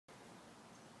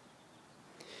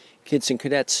Kids and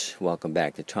cadets, welcome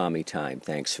back to Tommy Time.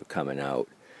 Thanks for coming out.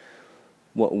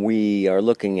 What we are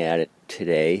looking at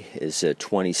today is a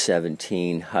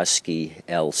 2017 Husky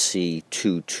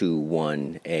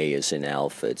LC221A as in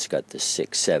Alpha. It's got the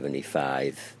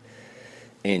 675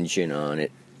 engine on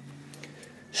it.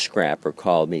 Scrapper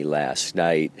called me last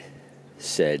night,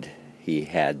 said he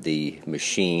had the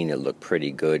machine, it looked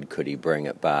pretty good, could he bring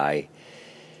it by,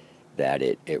 that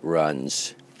it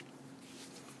runs.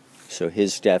 So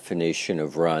his definition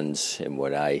of runs and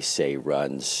what I say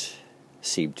runs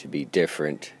seem to be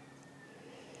different.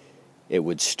 It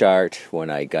would start when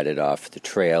I got it off the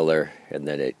trailer, and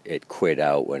then it quit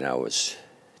out when I was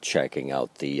checking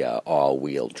out the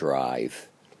all-wheel drive.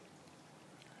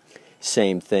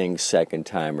 Same thing, second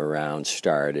time around,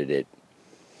 started it,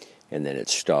 and then it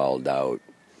stalled out.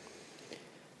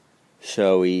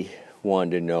 So he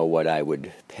wanted to know what I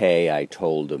would pay. I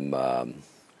told him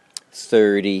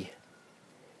 $30.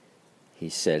 He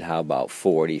said, how about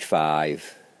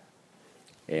 $45?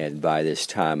 And by this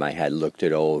time I had looked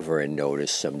it over and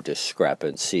noticed some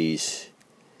discrepancies.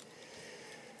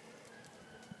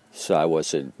 So I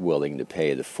wasn't willing to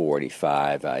pay the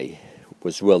 $45. I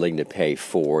was willing to pay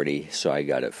 $40, so I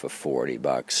got it for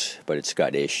 $40, but it's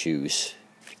got issues.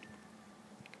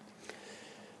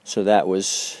 So that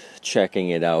was checking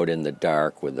it out in the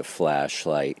dark with a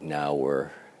flashlight. Now we're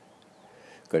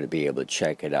going to be able to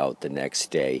check it out the next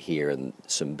day here in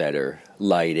some better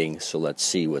lighting. So let's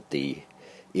see what the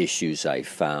issues I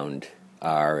found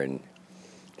are and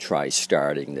try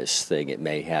starting this thing. It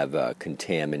may have a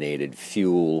contaminated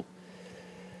fuel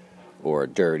or a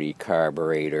dirty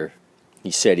carburetor.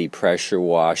 He said he pressure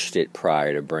washed it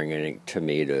prior to bringing it to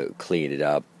me to clean it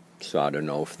up, so I don't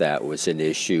know if that was an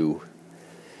issue,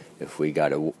 if we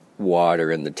got water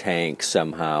in the tank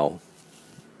somehow.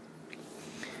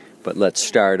 But let's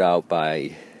start out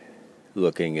by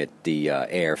looking at the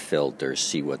air filter,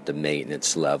 see what the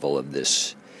maintenance level of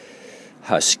this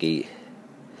Husky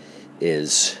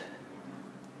is.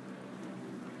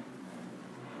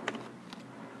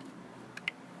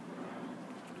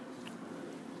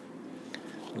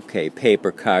 Okay,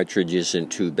 paper cartridge isn't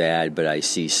too bad, but I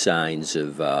see signs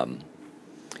of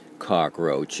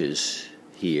cockroaches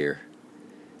here.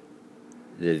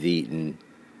 They've eaten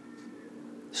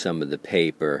some of the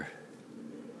paper,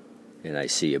 and I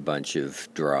see a bunch of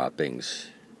droppings.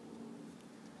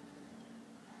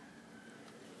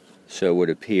 So it would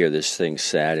appear this thing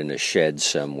sat in a shed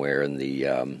somewhere and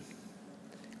the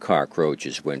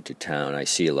cockroaches went to town. I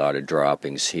see a lot of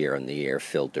droppings here on the air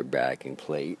filter backing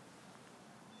plate.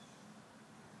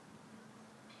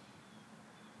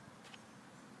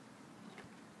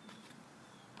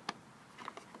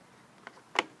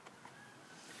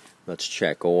 Let's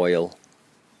check oil.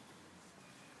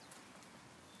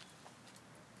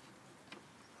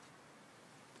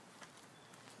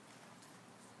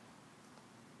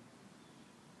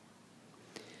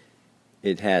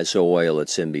 It has oil,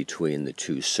 it's in between the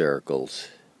two circles.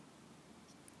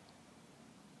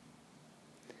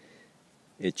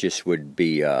 It just would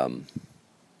be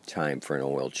time for an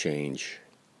oil change.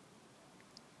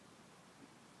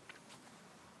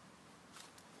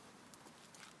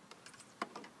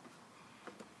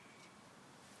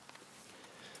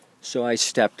 So I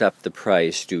stepped up the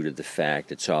price due to the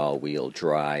fact it's all-wheel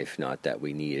drive, not that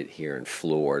we need it here in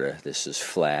Florida. This is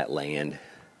flat land.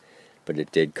 But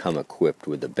it did come equipped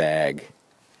with a bag,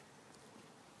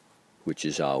 which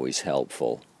is always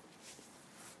helpful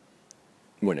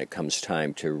when it comes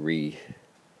time to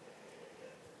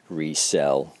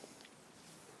resell.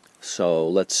 So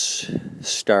let's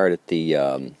start at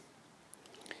the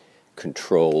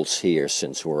controls here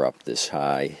since we're up this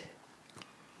high.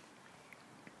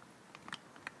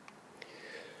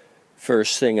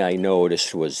 First thing I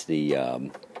noticed was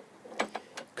the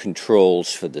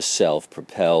controls for the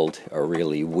self-propelled are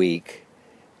really weak.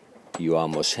 You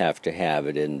almost have to have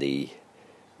it in the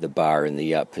bar in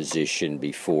the up position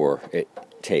before it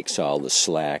takes all the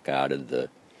slack out of the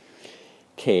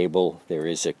cable. There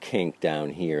is a kink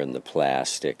down here in the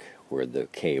plastic where the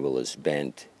cable is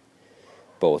bent.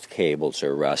 Both cables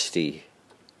are rusty.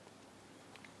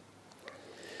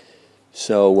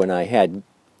 So when I had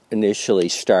initially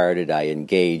started, I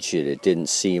engaged it. It didn't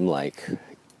seem like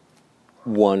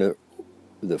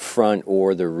the front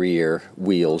or the rear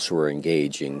wheels were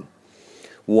engaging.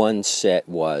 One set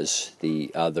was,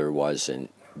 the other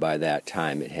wasn't. By that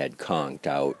time it had conked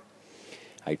out.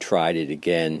 I tried it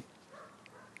again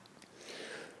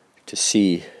to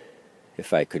see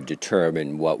if I could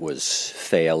determine what was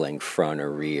failing, front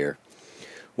or rear.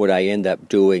 What I end up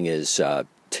doing is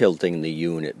tilting the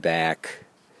unit back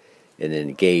and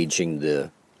engaging the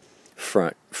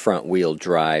front wheel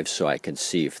drive so I can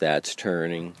see if that's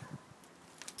turning.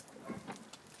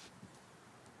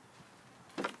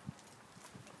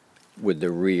 With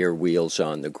the rear wheels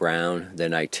on the ground,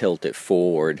 then I tilt it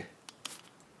forward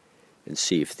and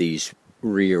see if these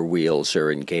rear wheels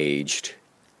are engaged.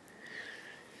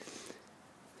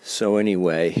 So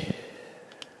anyway,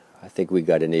 I think we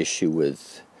got an issue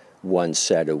with one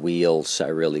set of wheels. I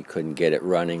really couldn't get it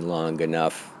running long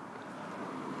enough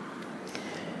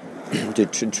to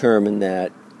determine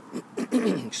that.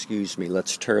 Excuse me.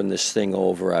 Let's turn this thing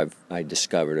over. I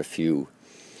discovered a few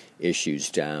issues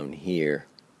down here.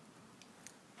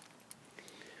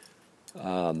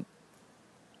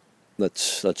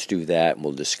 Let's do that, and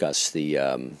we'll discuss the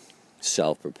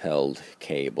self-propelled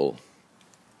cable.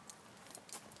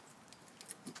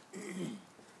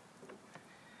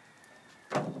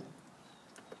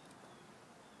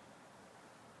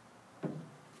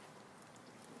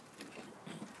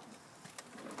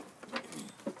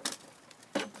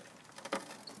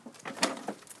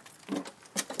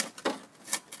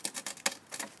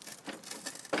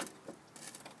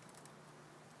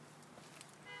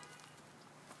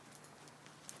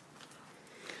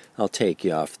 I'll take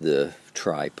you off the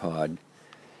tripod.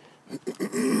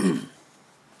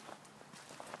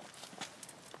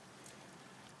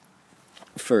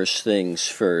 First things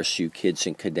first, you kids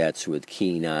and cadets with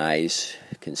keen eyes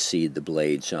can see the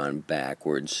blades on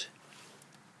backwards.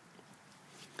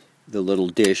 The little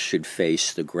dish should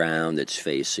face the ground that's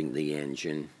facing the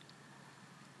engine.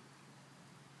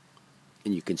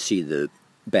 And you can see the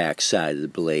back side of the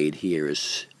blade here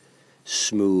is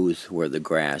smooth where the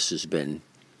grass has been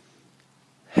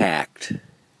hacked,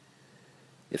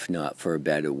 if not for a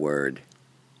better word.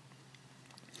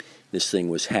 This thing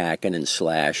was hacking and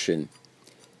slashing.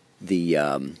 The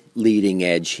leading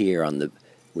edge here on the,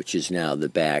 which is now the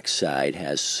back side,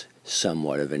 has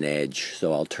somewhat of an edge.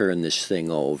 So I'll turn this thing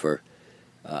over,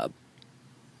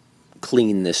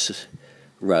 clean this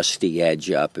rusty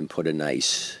edge up, and put a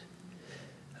nice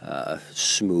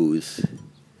smooth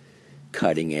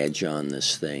cutting edge on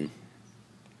this thing.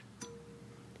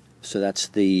 So that's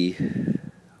the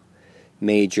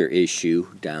major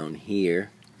issue down here.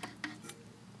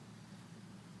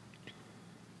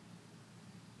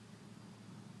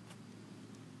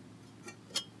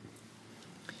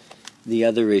 The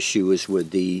other issue is with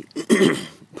the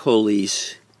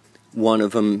pulleys. One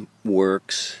of them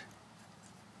works.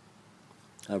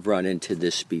 I've run into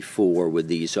this before with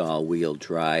these all-wheel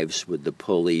drives with the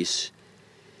pulleys.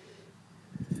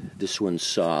 This one's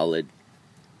solid.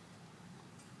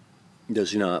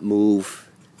 Does not move,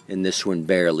 and this one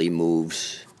barely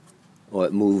moves. Well,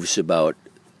 it moves about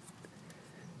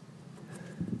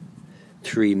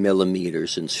 3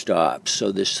 millimeters and stops,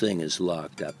 so this thing is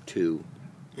locked up too.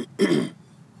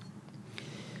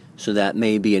 So that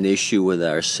may be an issue with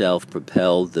our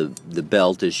self-propelled. The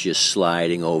belt is just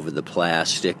sliding over the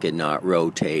plastic and not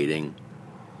rotating.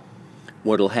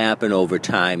 What'll happen over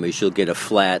time is you'll get a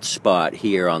flat spot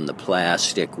here on the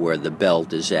plastic where the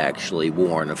belt is actually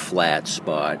worn a flat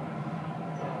spot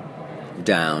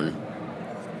down.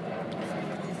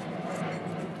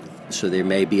 So there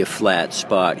may be a flat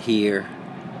spot here,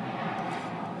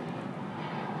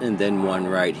 and then one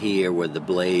right here where the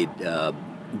blade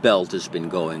belt has been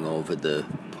going over the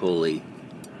pulley.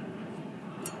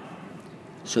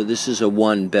 So this is a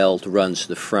one belt, runs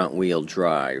the front wheel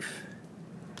drive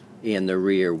and the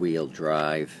rear wheel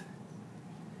drive.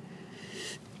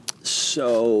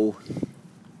 So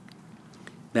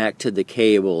back to the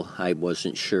cable, I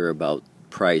wasn't sure about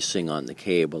pricing on the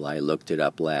cable. I looked it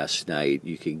up last night.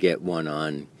 You could get one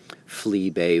on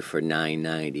Fleabay for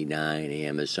 $9.99,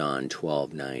 Amazon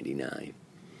 $12.99.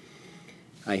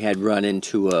 I had run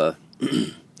into a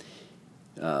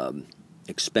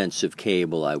expensive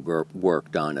cable. I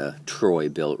worked on a Troy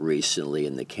built recently,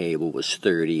 and the cable was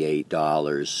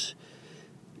 $38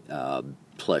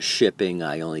 plus shipping.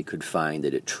 I only could find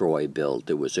it at Troy built.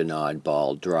 It was an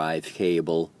oddball drive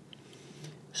cable,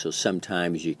 so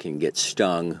sometimes you can get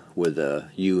stung with a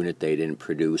unit they didn't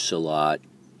produce a lot,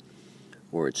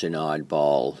 or it's an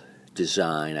oddball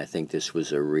design. I think this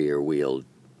was a rear wheel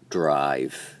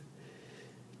drive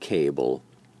cable.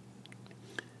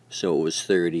 So it was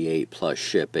 $38 plus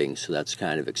shipping, so that's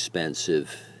kind of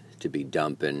expensive to be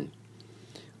dumping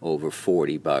over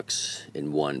 $40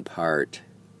 in one part.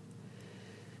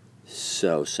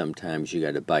 So sometimes you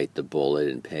got to bite the bullet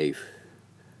and pay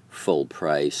full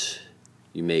price.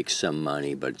 You make some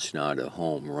money, but it's not a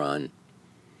home run.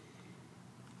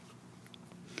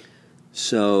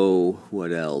 So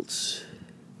what else?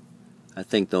 I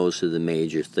think those are the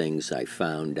major things I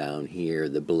found down here.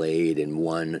 The blade and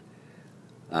one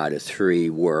out of 3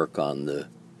 work on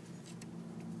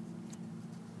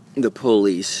the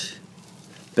pulleys.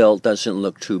 Belt doesn't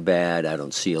look too bad. I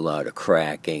don't see a lot of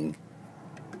cracking,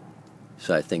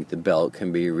 so I think the belt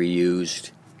can be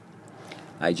reused.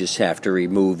 I just have to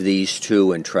remove these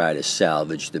 2 and try to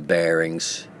salvage the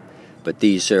bearings, but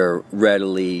these are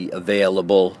readily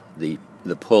available. The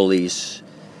pulleys,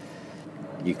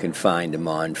 you can find them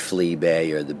on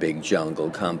Fleabay or the Big Jungle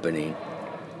Company.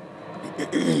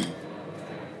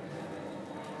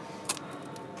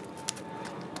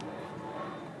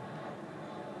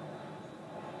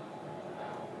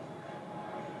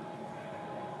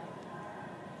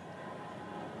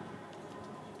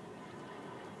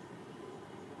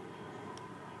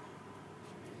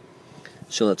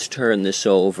 So let's turn this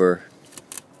over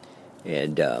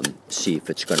and see if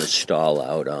it's going to stall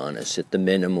out on us. At the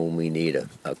minimum, we need a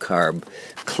carb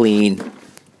clean.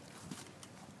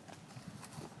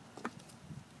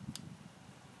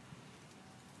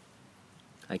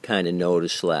 I kind of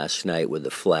noticed last night with the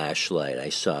flashlight, I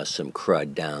saw some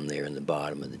crud down there in the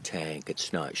bottom of the tank.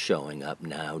 It's not showing up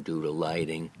now due to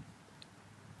lighting.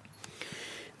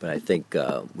 But I think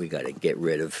we got to get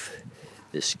rid of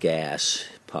this gas,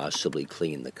 possibly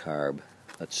clean the carb.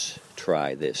 Let's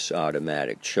try this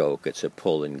automatic choke. It's a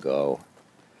pull and go.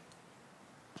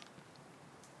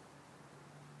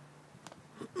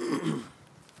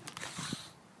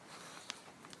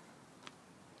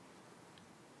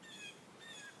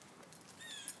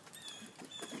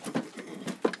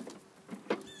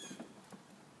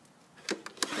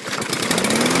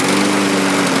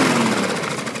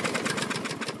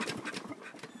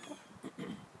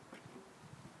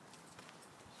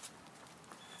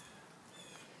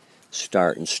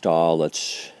 Start and stall.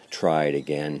 Let's try it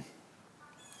again.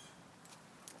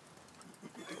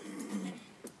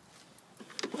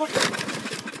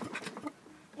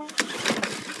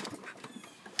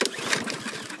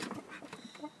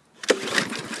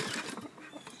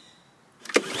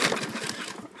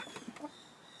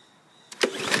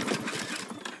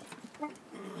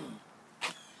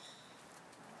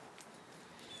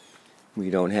 We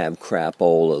don't have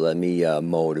crapola. Let me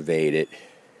motivate it.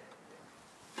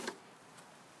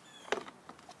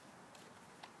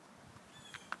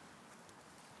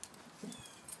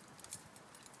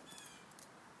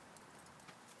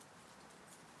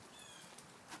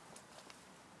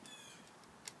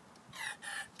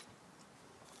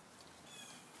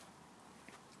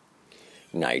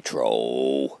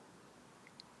 Nitro.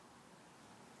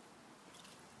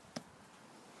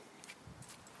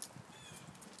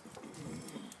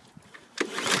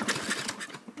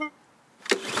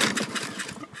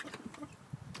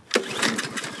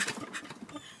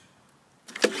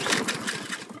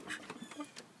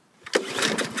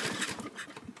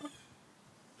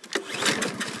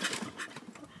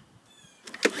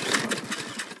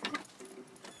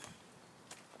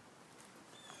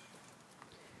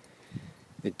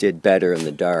 It did better in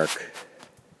the dark.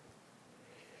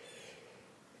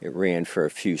 It ran for a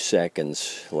few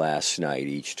seconds last night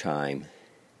each time.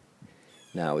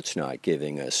 Now it's not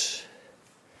giving us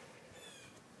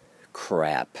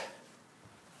crap.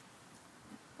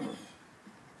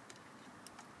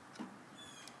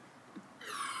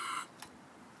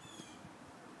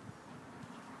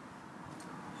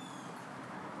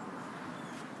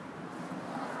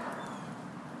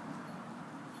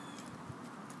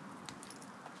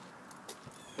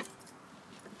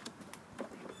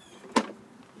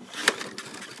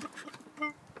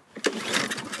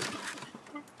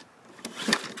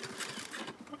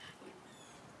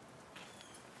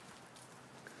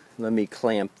 Let me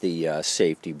clamp the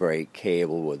safety brake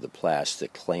cable with the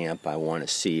plastic clamp. I want to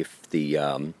see if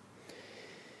the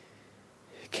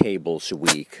cable's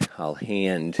weak. I'll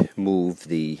hand move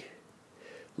the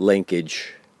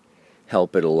linkage,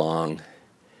 help it along.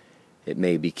 It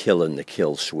may be killing the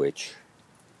kill switch.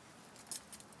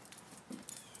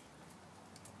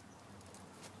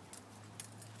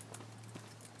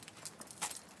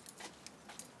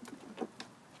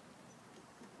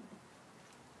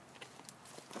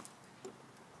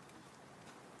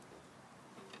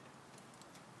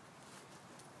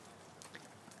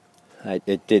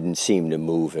 It didn't seem to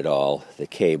move at all. The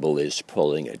cable is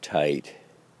pulling it tight.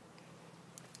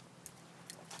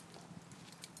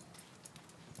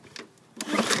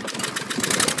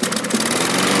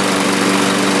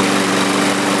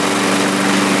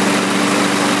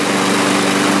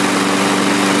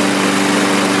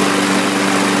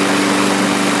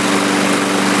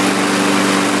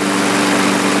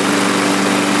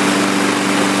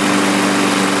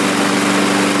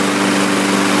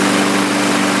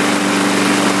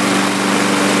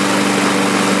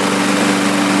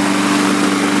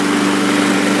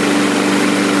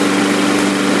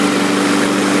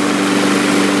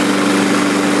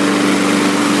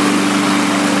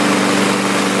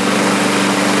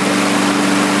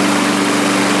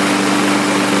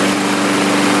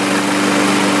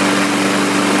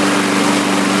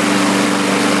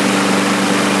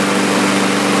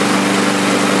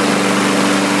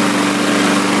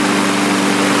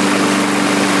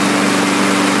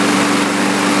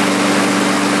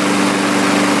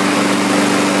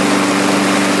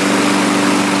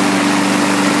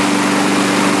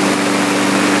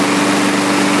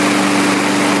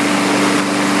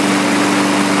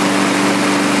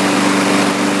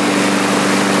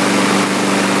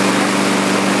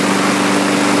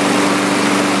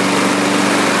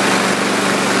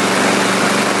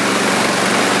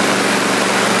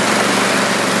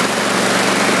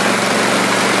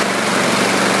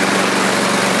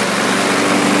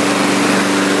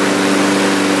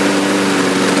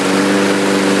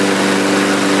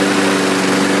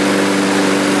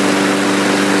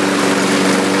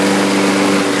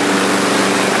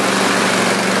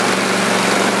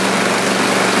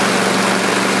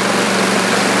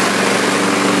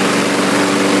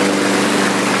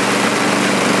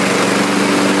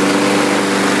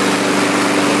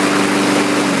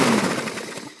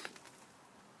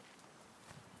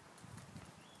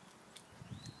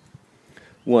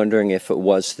 wondering if it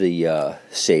was the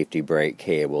safety brake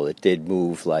cable. It did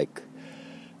move like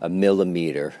a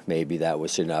millimeter. Maybe that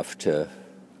was enough to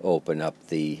open up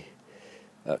the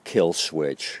kill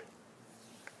switch.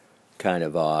 Kind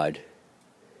of odd.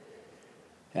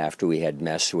 After we had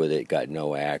messed with it, got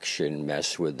no action,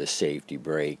 messed with the safety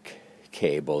brake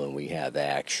cable, and we have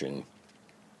action.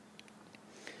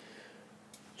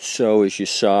 So as you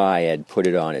saw, I had put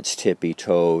it on its tippy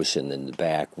toes and then the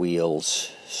back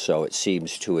wheels, so it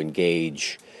seems to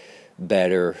engage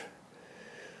better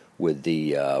with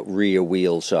the rear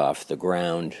wheels off the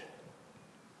ground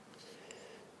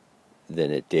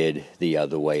than it did the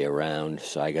other way around.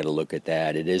 So I got to look at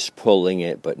that. It is pulling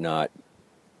it, but not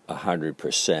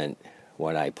 100%.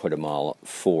 When I put them all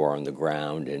four on the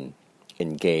ground and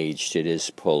engaged, it is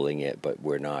pulling it, but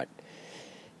we're not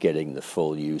getting the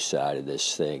full use out of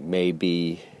this thing.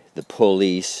 Maybe the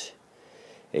pulleys,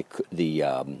 the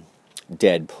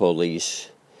dead pulleys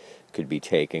could be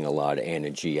taking a lot of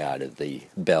energy out of the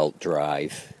belt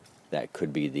drive. That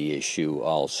could be the issue.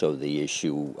 Also the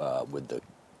issue with the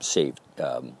safe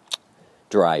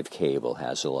drive cable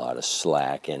has a lot of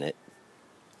slack in it.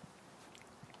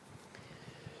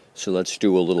 So let's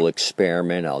do a little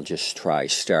experiment. I'll just try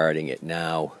starting it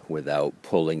now without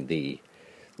pulling the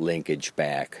linkage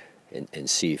back and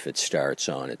see if it starts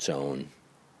on its own.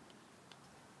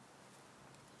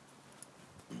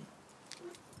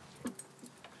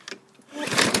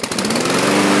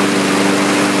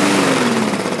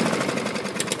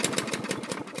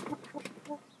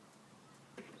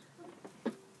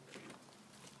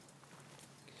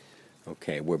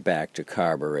 Okay, we're back to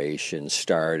carburation,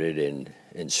 started and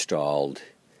installed.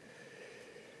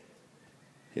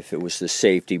 If it was the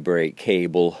safety brake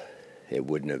cable, it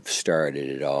wouldn't have started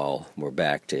at all. We're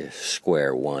back to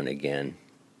square one again.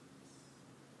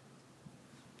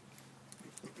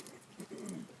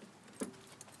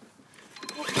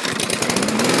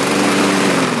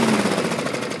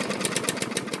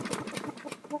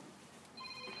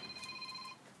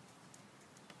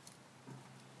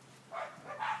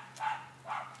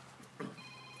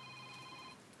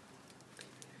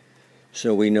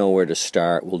 So we know where to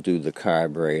start. We'll do the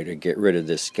carburetor, get rid of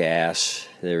this gas.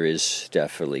 There is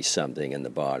definitely something in the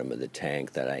bottom of the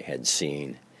tank that I had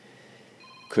seen.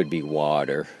 Could be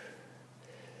water.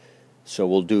 So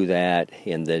we'll do that,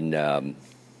 and then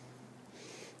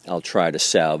I'll try to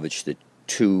salvage the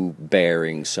two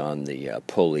bearings on the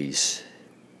pulleys,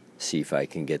 see if I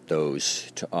can get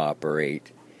those to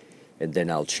operate. And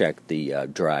then I'll check the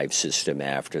drive system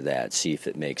after that, see if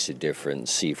it makes a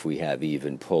difference, see if we have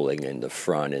even pulling in the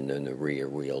front and then the rear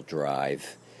wheel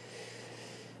drive.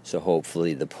 So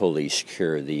hopefully the pulleys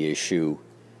cure the issue.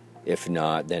 If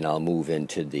not, then I'll move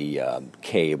into the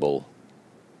cable.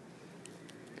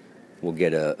 We'll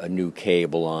get a new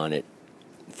cable on it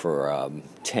for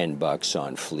 $10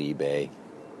 on Fleabay.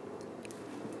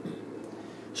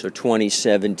 So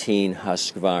 2017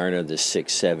 Husqvarna, the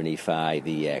 675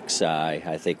 EXI.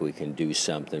 I think we can do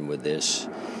something with this.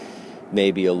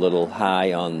 Maybe a little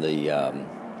high on the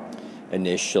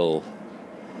initial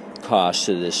cost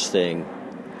of this thing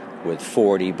with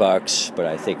 $40, but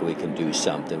I think we can do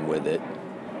something with it.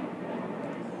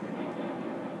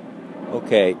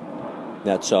 Okay,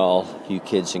 that's all. You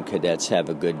kids and cadets have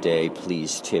a good day.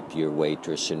 Please tip your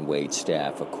waitress and wait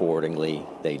staff accordingly.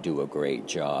 They do a great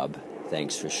job.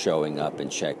 Thanks for showing up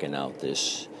and checking out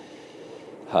this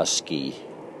Husky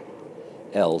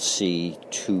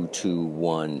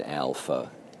LC221 Alpha.